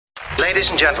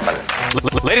Ladies and gentlemen.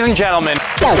 Ladies and gentlemen.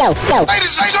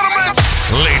 Ladies and gentlemen.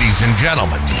 Ladies and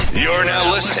gentlemen, you're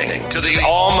now listening to the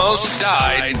Almost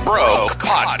Died Broke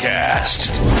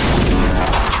podcast.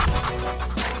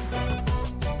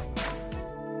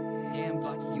 Damn,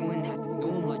 Glocky, you ain't have to do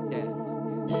him like that.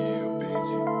 Yeah,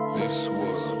 bitch. This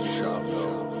was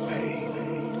Shallow, baby.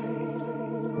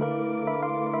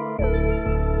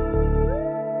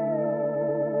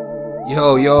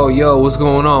 Yo, what's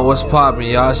going on? What's poppin',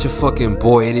 y'all? It's your fucking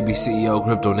boy, ADB CEO,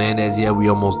 Crypto Nandez. Yeah, we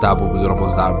almost died, but we could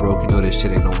almost die broke. You know this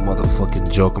shit ain't no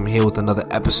motherfucking joke. I'm here with another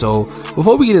episode.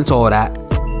 Before we get into all that,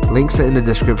 links are in the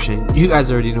description. You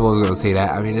guys already knew I was gonna say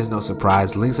that. I mean, it's no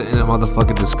surprise. Links are in the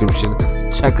motherfucking description.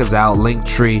 Check us out.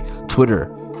 Linktree, Twitter,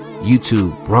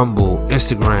 YouTube, Rumble,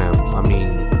 Instagram. I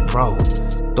mean, bro,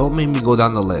 don't make me go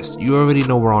down the list. You already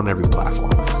know we're on every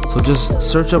platform. So just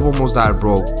search up Almost Died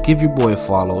Broke, give your boy a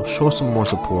follow, show some more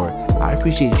support. I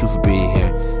appreciate you for being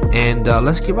here. And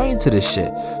let's get right into this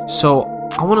shit. So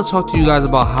I want to talk to you guys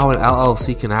about how an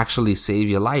LLC can actually save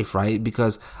your life, right?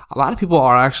 Because a lot of people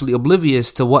are actually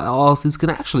oblivious to what LLCs can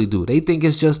actually do. They think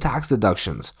it's just tax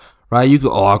deductions, right? You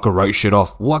could, I could write shit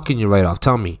off. What can you write off?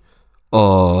 Tell me.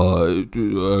 I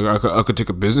could take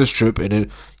a business trip and then,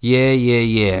 yeah.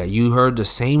 You heard the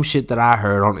same shit that I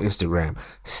heard on Instagram.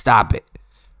 Stop it.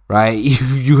 Right?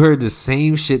 You heard the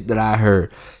same shit that I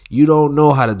heard. You don't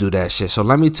know how to do that shit. So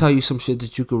let me tell you some shit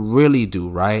that you could really do,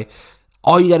 right?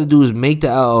 All you got to do is make the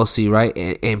LLC, right?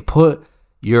 And put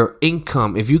your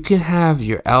income. If you can have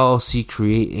your LLC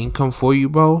create income for you,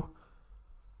 bro.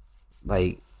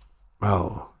 Like,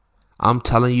 bro, I'm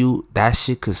telling you, that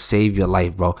shit could save your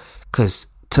life, bro. Because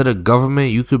to the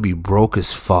government, you could be broke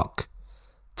as fuck.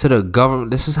 To the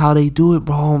government, this is how they do it,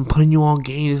 bro. I'm putting you on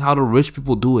game. This is how the rich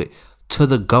people do it. To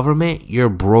the government, you're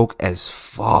broke as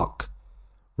fuck,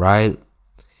 right?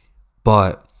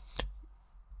 But,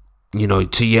 you know,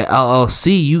 to your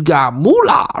LLC, you got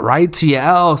moolah, right? To your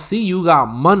LLC, you got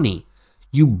money.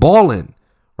 You ballin',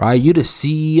 right? You the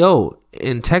CEO.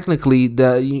 And technically,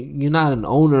 you're not an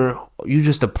owner. You're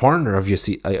just a partner of your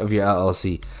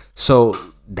LLC. So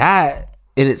that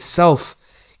in itself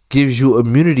gives you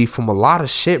immunity from a lot of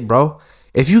shit, bro.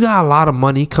 If you got a lot of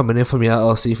money coming in from your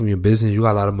LLC, from your business, you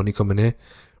got a lot of money coming in,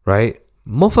 right?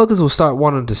 Motherfuckers will start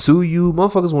wanting to sue you.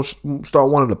 Motherfuckers will start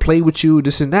wanting to play with you,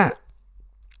 this and that,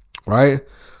 right?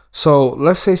 So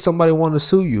let's say somebody wanted to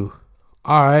sue you.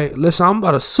 All right, listen, I'm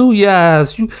about to sue your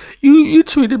ass. You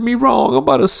treated me wrong. I'm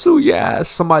about to sue your ass.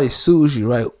 Somebody sues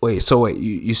you, right? Wait,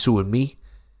 you suing me?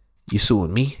 You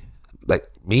suing me? Like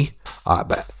me? All right,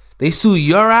 bet. They sue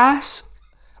your ass?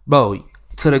 Bro,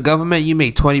 to the government, you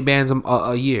make 20 bands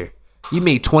a year. You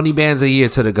make 20 bands a year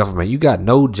to the government. You got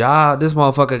no job. This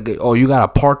motherfucker, you got a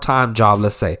part-time job,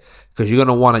 let's say, because you're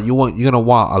gonna want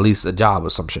at least a job or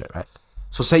some shit, right?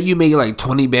 So say you make like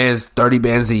 20 bands, 30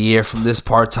 bands a year from this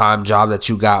part-time job that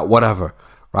you got, whatever,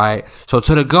 right? So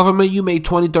to the government, you make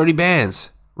 20, 30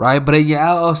 bands, right? But in your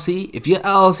LLC, if your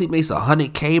LLC makes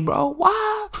 100K, bro,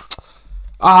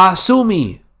 what? Sue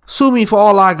me for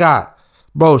all I got.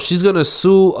 Bro, she's gonna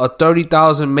sue a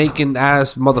 30,000 making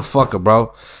ass motherfucker,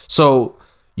 bro. So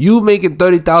you making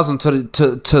 30,000 to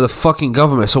the fucking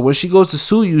government. So when she goes to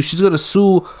sue you, she's gonna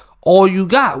sue all you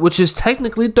got, which is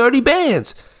technically 30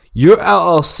 bands. Your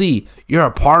LLC, you're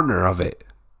a partner of it,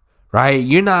 right?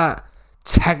 You're not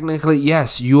technically,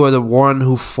 yes, you are the one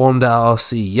who formed the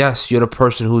LLC. Yes, you're the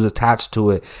person who's attached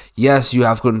to it. Yes, you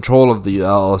have control of the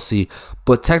LLC.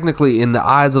 But technically, in the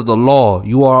eyes of the law,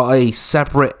 you are a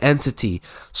separate entity.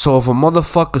 So if a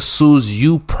motherfucker sues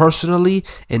you personally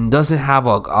and doesn't have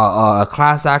a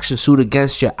class action suit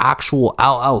against your actual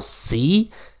LLC,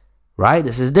 right?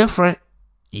 This is different.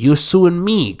 You're suing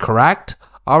me, correct?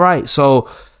 All right, so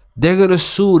they're going to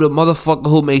sue the motherfucker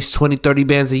who makes 20, 30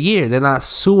 bands a year. They're not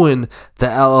suing the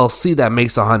LLC that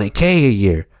makes 100K a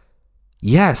year.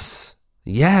 Yes,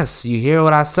 you hear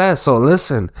what I said? So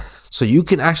listen, so you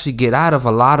can actually get out of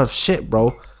a lot of shit,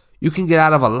 bro. You can get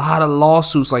out of a lot of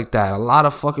lawsuits like that. A lot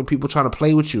of fucking people trying to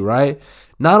play with you, right?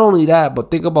 Not only that,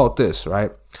 but think about this,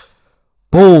 right?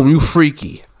 Boom, you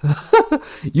freaky.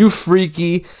 You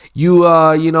freaky.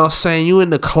 You saying you in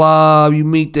the club, you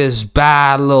meet this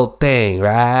bad little thing,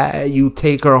 right? You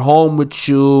take her home with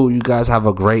you. You guys have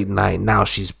a great night. Now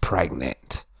she's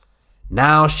pregnant.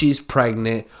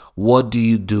 What do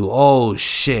you do? Oh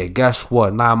shit, guess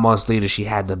what? 9 months later, she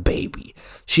had the baby.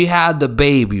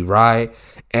 Right?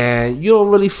 And you don't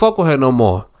really fuck with her no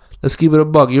more. Let's keep it a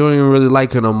buck. You don't even really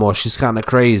like her no more. She's kind of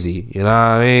crazy. You know what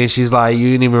I mean? She's like, you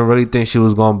didn't even really think she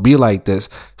was going to be like this.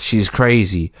 She's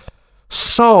crazy.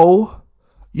 So,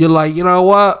 you're like, you know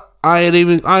what? I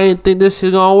ain't think this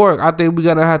is gonna work. I think we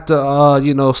gotta have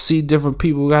to, see different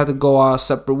people. We have to go our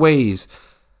separate ways.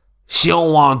 She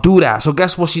don't want to do that. So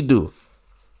guess what she do?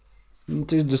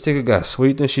 Just take a guess. What do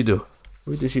you think she do? What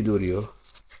do you think she do to you?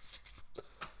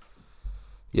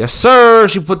 Yes, sir.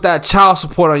 She put that child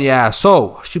support on your ass.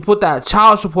 So she put that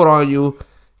child support on you.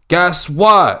 Guess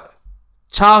what?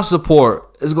 Child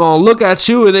support is gonna look at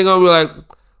you and they're gonna be like,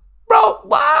 bro,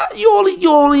 why you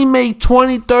only make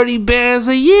 20, 30 bands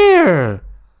a year?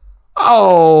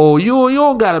 Oh, you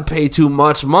don't gotta pay too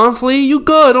much monthly. You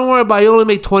good? Don't worry about it. You only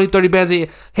make 20, 30 bands a year.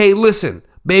 Hey, listen.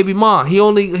 Baby mom, he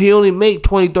only make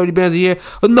 20, 30 bands a year.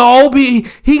 No, he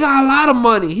got a lot of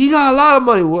money. He got a lot of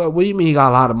money. What do you mean he got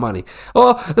a lot of money?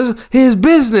 Oh, his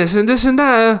business and this and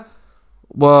that.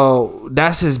 Well,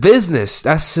 that's his business.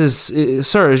 That's his,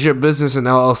 sir, is your business an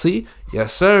LLC?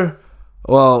 Yes, sir.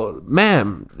 Well,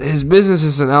 ma'am, his business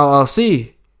is an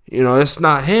LLC. It's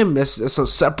not him. It's a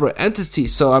separate entity.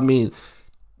 So, I mean,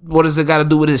 what does it got to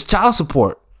do with his child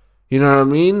support? You know what I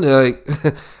mean? Like,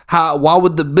 why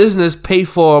would the business pay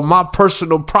for my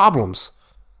personal problems?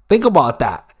 Think about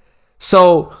that.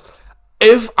 So,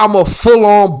 if I'm a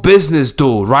full-on business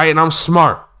dude, right, and I'm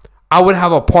smart, I would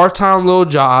have a part-time little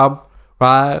job,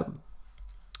 right?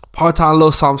 Part-time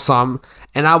little something,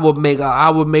 and I would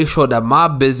make sure that my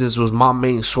business was my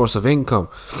main source of income,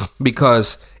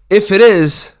 because if it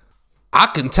is, I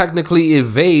can technically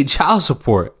evade child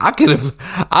support. I could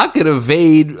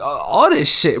evade all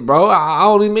this shit, bro. I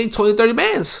only make 20, 30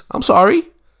 bands. I'm sorry.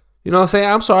 You know what I'm saying?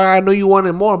 I'm sorry. I know you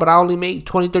wanted more, but I only make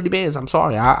 20, 30 bands. I'm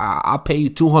sorry. I'll pay you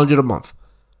 $200 a month.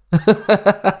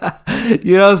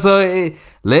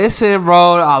 Listen,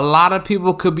 bro. A lot of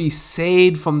people could be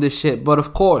saved from this shit. But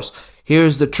of course,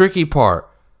 here's the tricky part.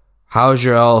 How's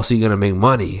your LLC going to make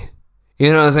money? You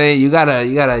know what I'm saying? You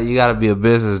gotta be a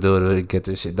business dude to get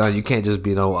this shit done. You can't just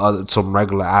be some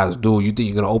regular ass dude. You think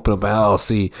you're gonna open up an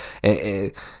LLC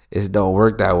and it don't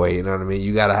work that way. You know what I mean?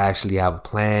 You gotta actually have a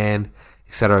plan,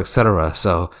 etc., etc.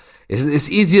 So it's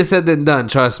easier said than done.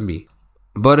 Trust me.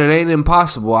 But it ain't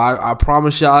impossible. I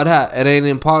promise y'all that. It ain't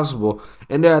impossible.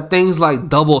 And there are things like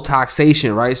double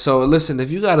taxation, right? So listen,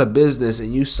 if you got a business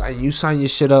and you sign your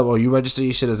shit up, or you register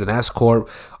your shit as an S corp,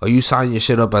 or you sign your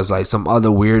shit up as like some other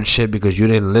weird shit because you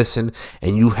didn't listen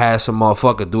and you had some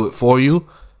motherfucker do it for you,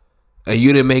 and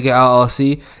you didn't make an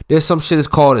LLC, there's some shit that's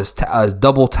called as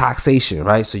double taxation,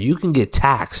 right? So you can get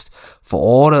taxed for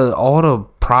all the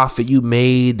profit you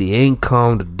made, the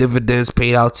income, the dividends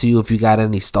paid out to you, if you got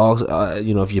any stocks,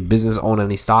 if your business own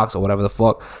any stocks or whatever the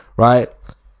fuck, right?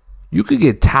 You could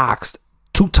get taxed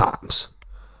 2 times,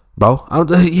 bro. I'm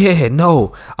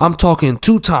talking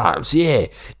 2 times. Yeah,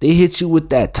 they hit you with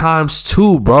that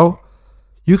 ×2, bro.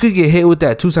 You could get hit with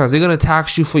that 2 times. They're gonna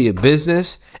tax you for your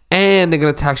business and they're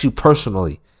gonna tax you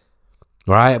personally,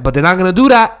 right? But they're not gonna do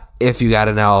that if you got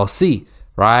an LLC,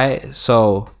 right?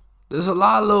 So there's a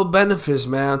lot of little benefits,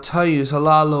 man. I'll tell you, there's a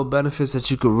lot of little benefits that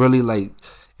you could really like.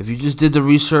 If you just did the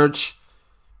research,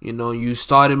 you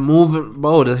started moving,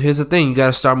 bro. Here's the thing: you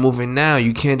gotta start moving now.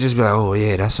 You can't just be like, "Oh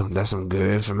yeah, that's some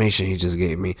good information he just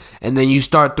gave me," and then you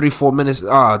start 3-4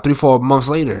 months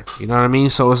later. You know what I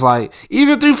mean? So it's like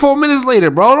even 3-4 minutes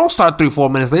later, bro. Don't start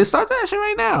 3-4 minutes later. Start that shit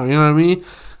right now. You know what I mean?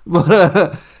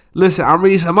 But listen, I'm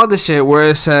reading some other shit where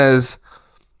it says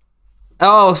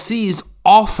LLCs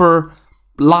offer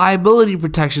liability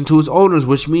protection to its owners,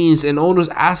 which means an owner's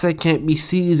asset can't be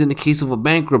seized in the case of a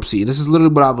bankruptcy. This is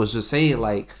literally what I was just saying.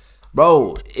 Like,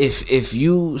 bro, if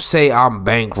you say I'm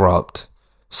bankrupt,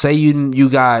 say you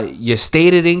got your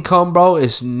stated income, bro,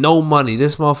 it's no money.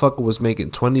 This motherfucker was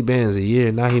making 20 bands a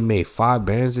year. Now he made 5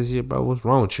 bands this year, bro. What's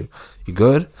wrong with you? You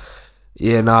good?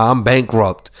 Yeah, nah, I'm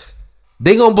bankrupt.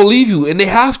 They gonna believe you, and they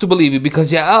have to believe you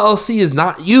because your LLC is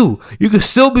not you. You could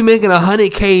still be making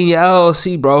 $100K in your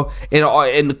LLC, bro,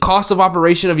 and the cost of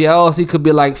operation of your LLC could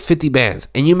be like 50 bands,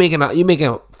 and you making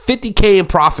 $50K in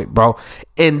profit, bro,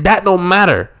 and that don't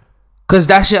matter because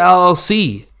that's your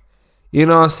LLC. You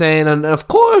know what I'm saying? And of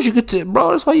course, you could,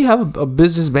 bro. That's why you have a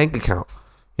business bank account.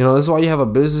 This is why you have a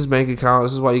business bank account.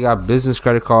 This is why you got business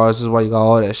credit cards. This is why you got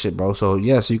all that shit, bro. So,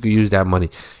 yes, you could use that money.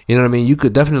 You know what I mean? You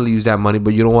could definitely use that money,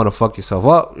 but you don't want to fuck yourself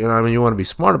up. You know what I mean? You want to be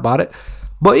smart about it.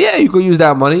 But, yeah, you could use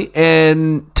that money.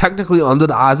 And technically, under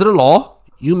the eyes of the law,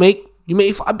 you made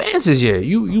 5 bands this year.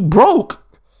 You broke.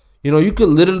 You could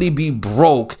literally be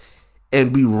broke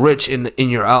and be rich in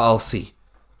your LLC.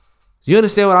 You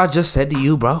understand what I just said to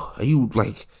you, bro? Are you,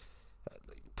 like,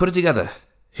 put it together.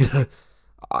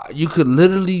 You could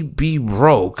literally be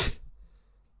broke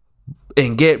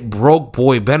and get broke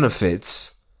boy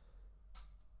benefits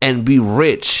and be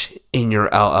rich in your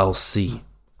LLC.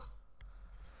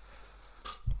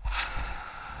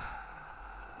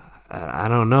 I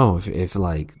don't know if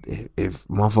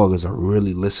motherfuckers are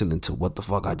really listening to what the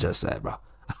fuck I just said, bro.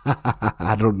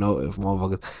 I don't know if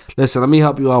motherfuckers listen. Let me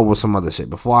help you out with some other shit.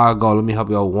 Before I go, let me help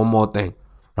you out with one more thing,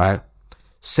 right?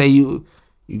 Say you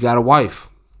got a wife,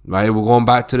 right? We're going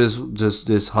back to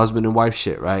this husband and wife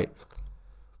shit, right?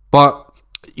 But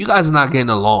you guys are not getting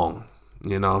along.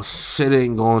 You know, shit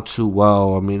ain't going too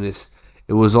well. I mean,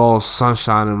 it was all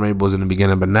sunshine and rainbows in the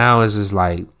beginning, but now it's just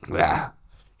like,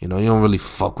 you know, you don't really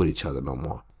fuck with each other no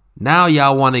more. Now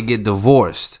y'all want to get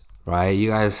divorced, right? You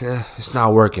guys, it's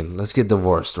not working. Let's get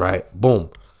divorced, right? Boom.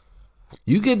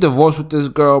 You get divorced with this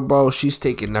girl, bro. She's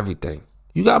taking everything.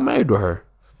 You got married with her.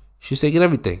 She's taking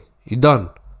everything. You done.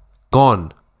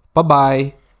 Gone.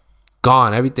 Bye-bye.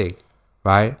 Gone. Everything,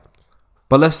 right?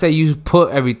 But let's say you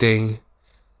put everything,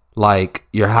 like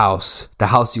your house, the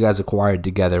house you guys acquired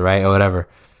together, right? Or whatever,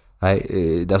 right?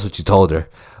 That's what you told her.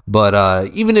 But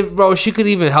even if, bro, she could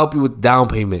even help you with down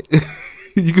payment.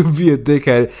 You could be a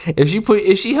dickhead.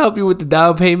 If she help you with the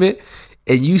down payment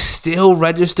and you still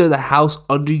register the house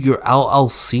under your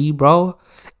LLC, bro,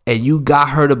 and you got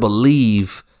her to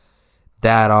believe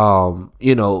that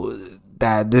you know,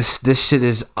 that this shit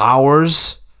is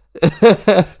ours.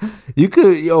 You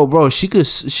could, bro, she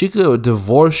could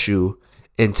divorce you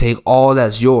and take all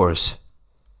that's yours.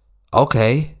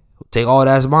 Okay, take all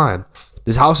that's mine.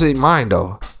 This house ain't mine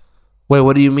though. Wait,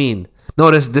 what do you mean?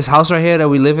 No, this house right here that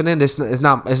we living in, it's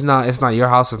not your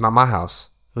house. It's not my house.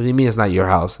 What do you mean it's not your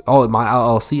house? Oh, my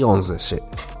LLC owns this shit.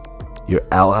 Your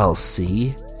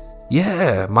LLC?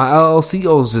 Yeah, my LLC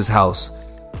owns this house.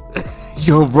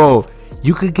 Yo, bro,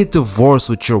 you could get divorced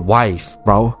with your wife,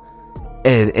 bro.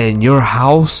 And your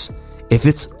house, if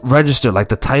it's registered, like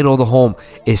the title of the home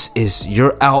is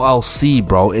your LLC,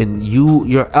 bro, and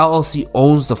your LLC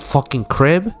owns the fucking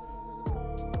crib,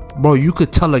 bro, you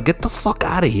could tell her, get the fuck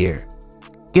out of here.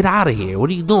 Get out of here. What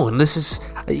are you doing? This is,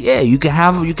 you can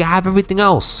have everything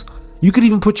else. You could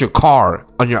even put your car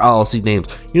on your LLC names.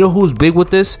 You know who's big with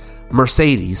this?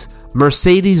 Mercedes.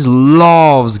 Mercedes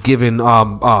loves giving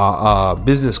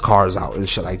business cars out and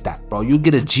shit like that, bro. You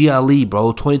get a GLE,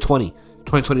 bro, 2020,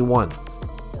 2021.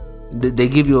 They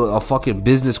give you a fucking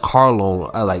business car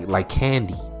loan like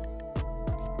candy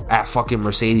at fucking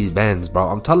Mercedes-Benz, bro.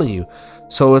 I'm telling you.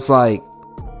 So it's like,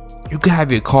 you can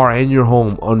have your car and your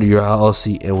home under your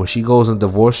LLC, and when she goes and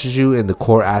divorces you and the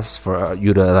court asks for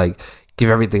you to like give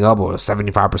everything up, or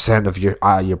 75% of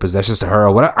your possessions to her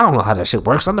or whatever, I don't know how that shit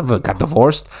works. I never got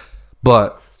divorced.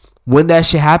 But when that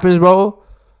shit happens, bro,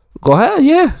 go ahead,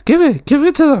 yeah, give it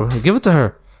to them, give it to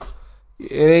her.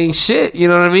 It ain't shit, you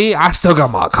know what I mean? I still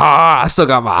got my car, I still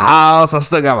got my house, I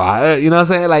still got my, you know what I'm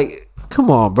saying? Like,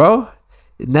 come on, bro.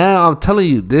 Now I'm telling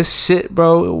you, this shit,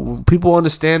 bro, when people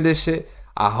understand this shit,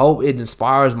 I hope it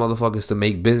inspires motherfuckers to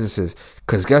make businesses.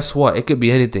 Because guess what? It could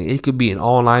be anything. It could be an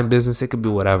online business. It could be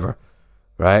whatever,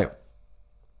 right?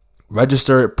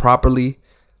 Register it properly.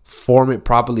 Form it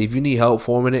properly. If you need help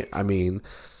forming it, I mean,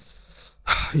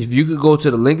 if you could go to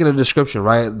the link in the description,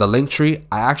 right? The link tree.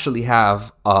 I actually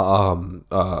have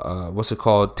what's it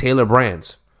called? Taylor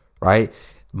Brands, right?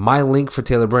 My link for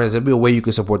Taylor Brands. There'll be a way you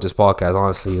can support this podcast,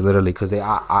 honestly, literally, because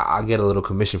I get a little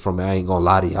commission from it. I ain't gonna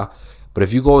lie to y'all. But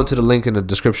if you go into the link in the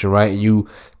description, right, and you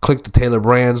click the Taylor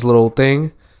Brands little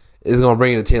thing, it's gonna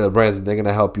bring you to Taylor Brands, and they're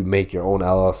gonna help you make your own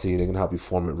LLC. They're gonna help you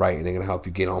form it right, and they're gonna help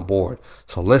you get on board.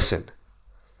 So listen.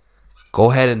 Go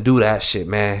ahead and do that shit,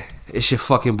 man. It's your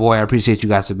fucking boy. I appreciate you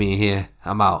guys for being here.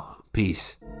 I'm out.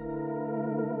 Peace.